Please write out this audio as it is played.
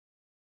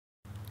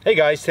Hey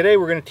guys, today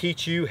we're going to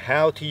teach you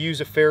how to use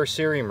a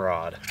ferrocerium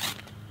rod.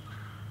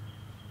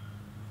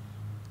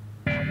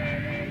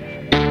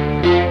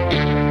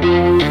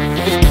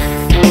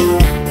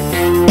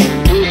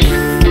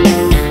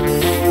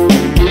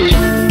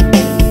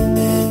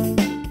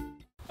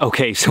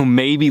 Okay, so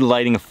maybe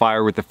lighting a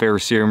fire with the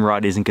ferrocerium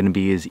rod isn't going to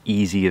be as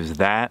easy as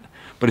that,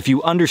 but if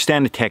you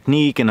understand the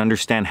technique and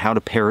understand how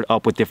to pair it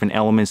up with different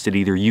elements that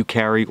either you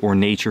carry or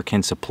nature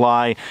can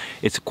supply,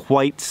 it's a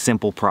quite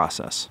simple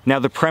process. Now,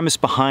 the premise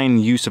behind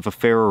the use of a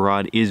ferro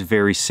rod is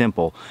very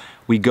simple.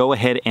 We go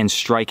ahead and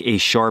strike a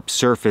sharp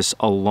surface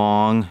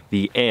along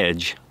the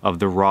edge of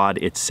the rod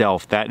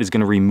itself. That is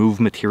going to remove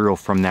material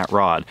from that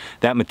rod.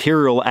 That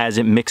material, as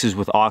it mixes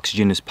with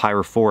oxygen, is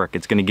pyrophoric.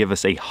 It's going to give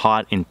us a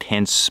hot,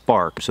 intense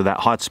spark. So that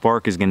hot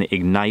spark is going to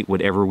ignite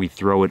whatever we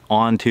throw it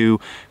onto,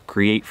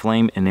 create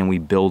flame, and then we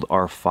build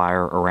our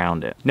fire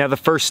around it. Now, the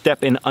first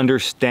step in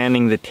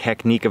understanding the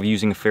technique of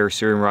using a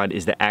ferrocerium rod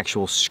is the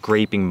actual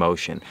scraping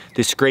motion.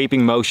 The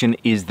scraping motion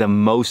is the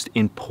most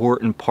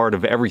important part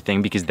of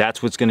everything because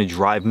that's what's going to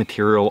drive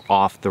material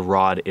off the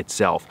rod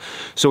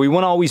itself. So we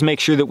want to always make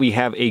sure that we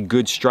have a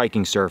good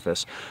striking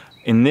surface.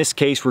 In this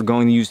case, we're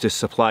going to use the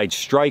supplied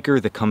striker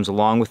that comes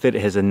along with it.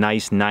 It has a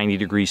nice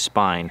 90-degree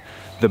spine.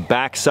 The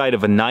back side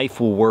of a knife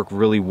will work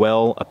really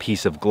well, a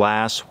piece of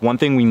glass. One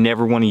thing we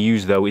never want to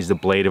use though is the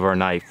blade of our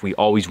knife. We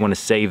always want to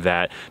save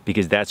that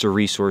because that's a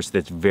resource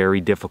that's very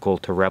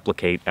difficult to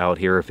replicate out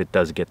here if it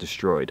does get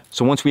destroyed.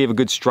 So once we have a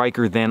good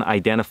striker then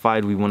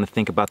identified, we want to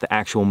think about the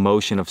actual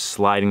motion of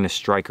sliding the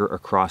striker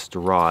across the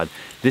rod.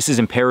 This is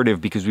imperative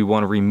because we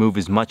want to remove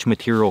as much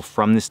material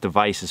from this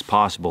device as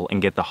possible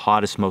and get the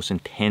hottest, most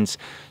intense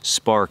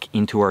spark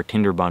into our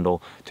tinder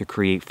bundle to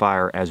create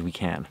fire as we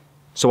can.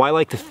 So I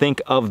like to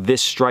think of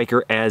this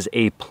striker as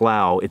a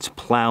plow. It's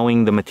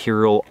plowing the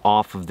material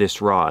off of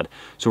this rod.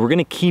 So we're going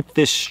to keep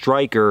this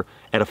striker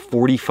at a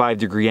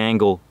 45-degree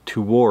angle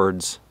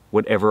towards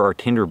whatever our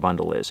tinder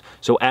bundle is.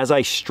 So as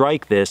I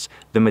strike this,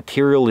 the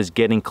material is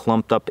getting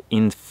clumped up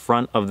in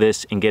front of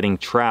this and getting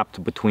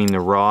trapped between the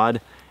rod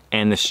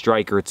and the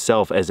striker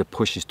itself as it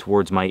pushes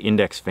towards my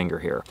index finger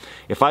here.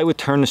 If I would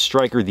turn the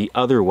striker the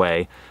other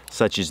way,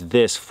 such as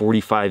this,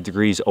 45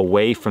 degrees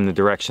away from the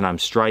direction I'm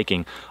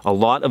striking, a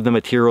lot of the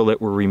material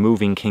that we're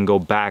removing can go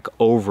back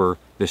over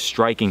the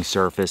striking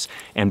surface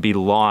and be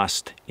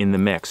lost in the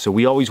mix. So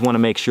we always want to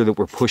make sure that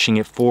we're pushing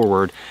it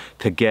forward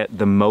to get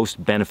the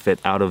most benefit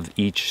out of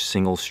each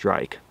single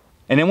strike.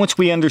 And then once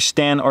we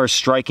understand our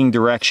striking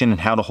direction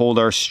and how to hold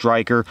our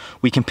striker,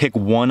 we can pick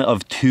one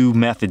of two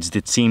methods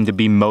that seem to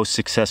be most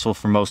successful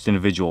for most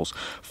individuals.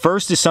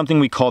 First is something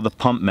we call the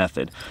pump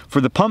method. For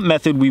the pump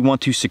method, we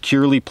want to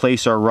securely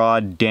place our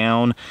rod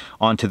down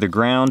onto the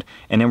ground,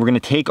 and then we're going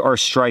to take our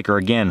striker,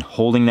 again,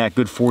 holding that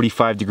good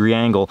 45-degree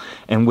angle,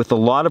 and with a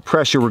lot of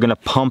pressure, we're going to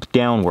pump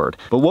downward.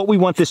 But what we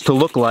want this to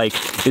look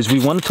like is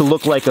we want it to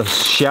look like a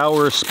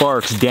shower of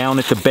sparks down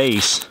at the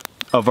base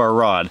of our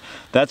rod.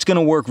 That's going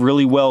to work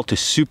really well to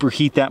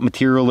superheat that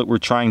material that we're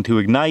trying to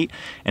ignite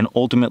and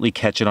ultimately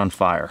catch it on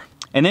fire.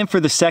 And then for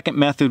the second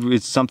method,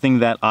 it's something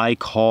that I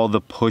call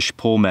the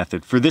push-pull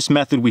method. For this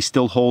method, we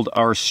still hold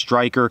our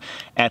striker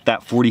at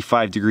that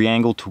 45-degree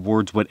angle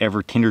towards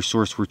whatever tinder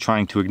source we're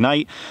trying to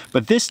ignite.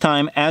 But this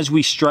time, as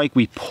we strike,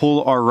 we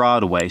pull our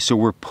rod away. So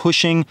we're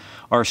pushing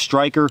our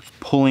striker,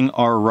 pulling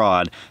our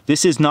rod.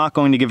 This is not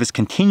going to give us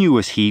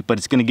continuous heat, but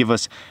it's going to give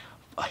us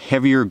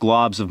heavier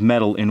globs of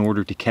metal in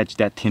order to catch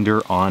that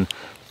tinder on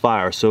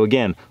fire. So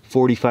again,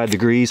 45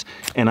 degrees,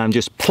 and I'm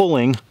just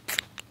pulling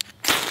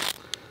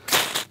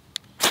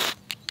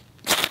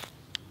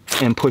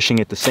and pushing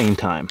at the same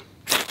time.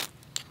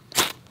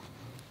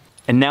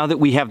 And now that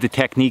we have the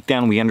technique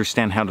down, we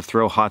understand how to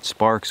throw hot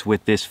sparks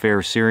with this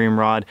ferrocerium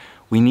rod,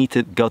 we need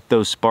to get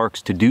those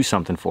sparks to do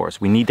something for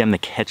us. We need them to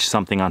catch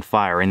something on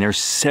fire, and there's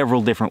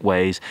several different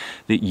ways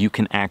that you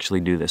can actually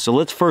do this. So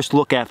let's first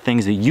look at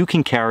things that you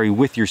can carry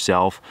with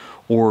yourself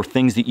or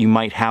things that you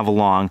might have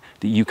along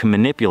that you can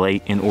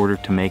manipulate in order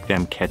to make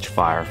them catch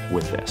fire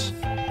with this.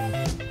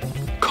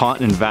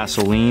 Cotton and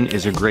Vaseline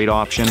is a great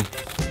option.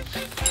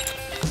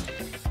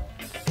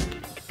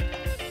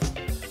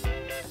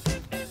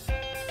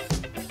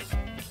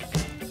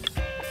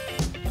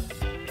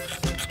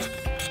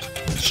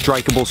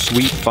 Strikeable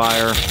sweet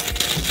fire.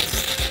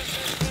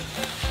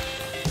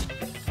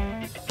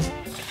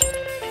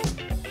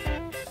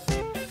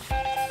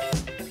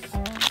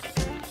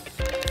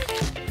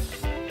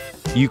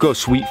 Yuko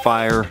Sweet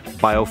Fire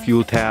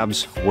biofuel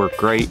tabs work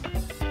great.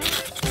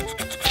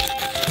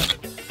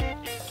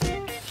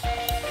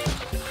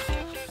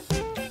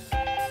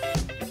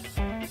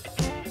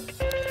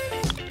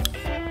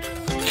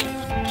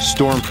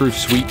 Stormproof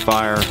Sweet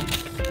Fire.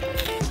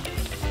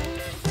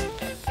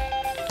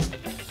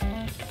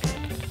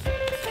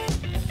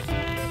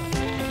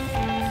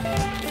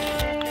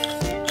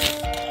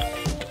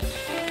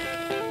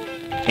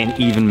 And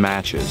even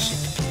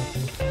matches.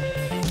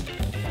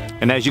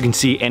 And as you can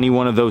see, any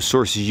one of those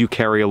sources you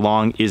carry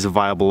along is a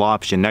viable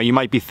option. Now you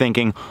might be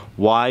thinking,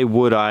 why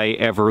would I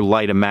ever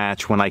light a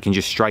match when I can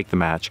just strike the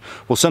match?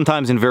 Well,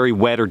 sometimes in very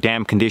wet or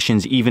damp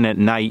conditions, even at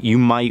night, you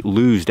might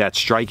lose that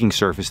striking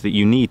surface that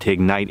you need to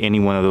ignite any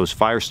one of those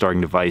fire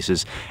starting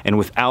devices, and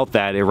without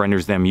that, it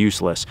renders them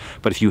useless.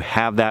 But if you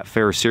have that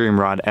ferrocerium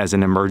rod as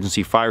an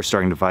emergency fire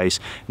starting device,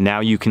 now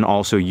you can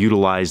also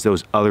utilize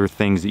those other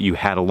things that you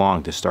had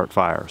along to start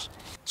fires.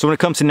 So when it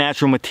comes to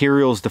natural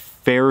materials, the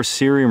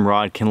ferrocerium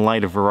rod can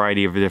light a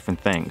variety of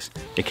different things.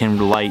 It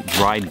can light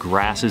dried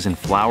grasses and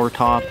flower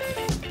top,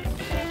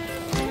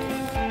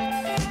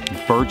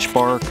 birch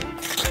bark,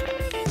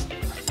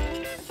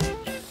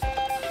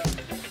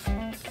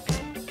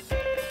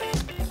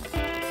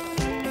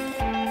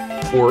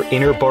 or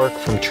inner bark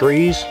from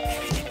trees,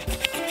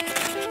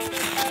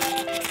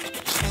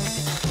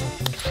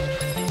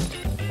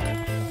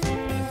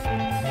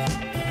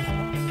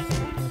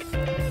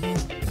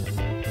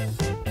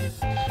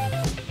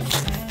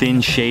 thin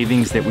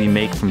shavings that we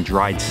make from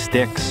dried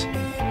sticks,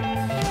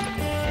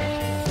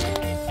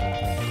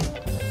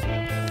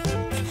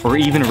 or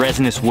even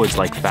resinous woods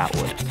like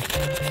fatwood.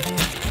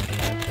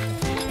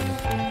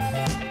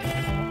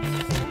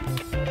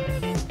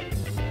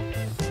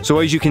 So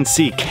as you can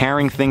see,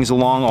 carrying things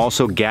along,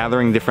 also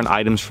gathering different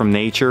items from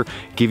nature,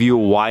 give you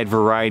a wide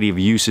variety of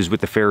uses with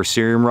the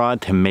ferrocerium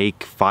rod to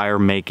make fire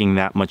making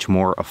that much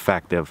more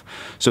effective.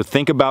 So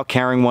think about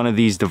carrying one of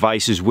these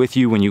devices with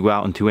you when you go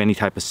out into any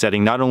type of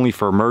setting, not only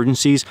for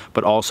emergencies,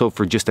 but also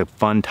for just a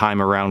fun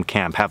time around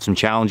camp. Have some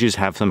challenges,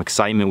 have some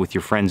excitement with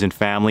your friends and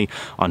family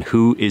on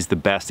who is the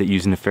best at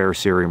using the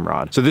ferrocerium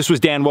rod. So this was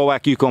Dan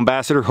Wowak, Yuko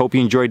Ambassador. Hope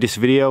you enjoyed this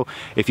video.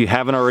 If you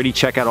haven't already,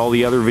 check out all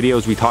the other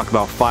videos we talk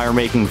about fire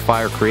making,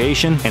 fire creation,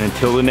 and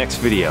until the next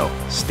video,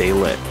 stay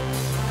lit.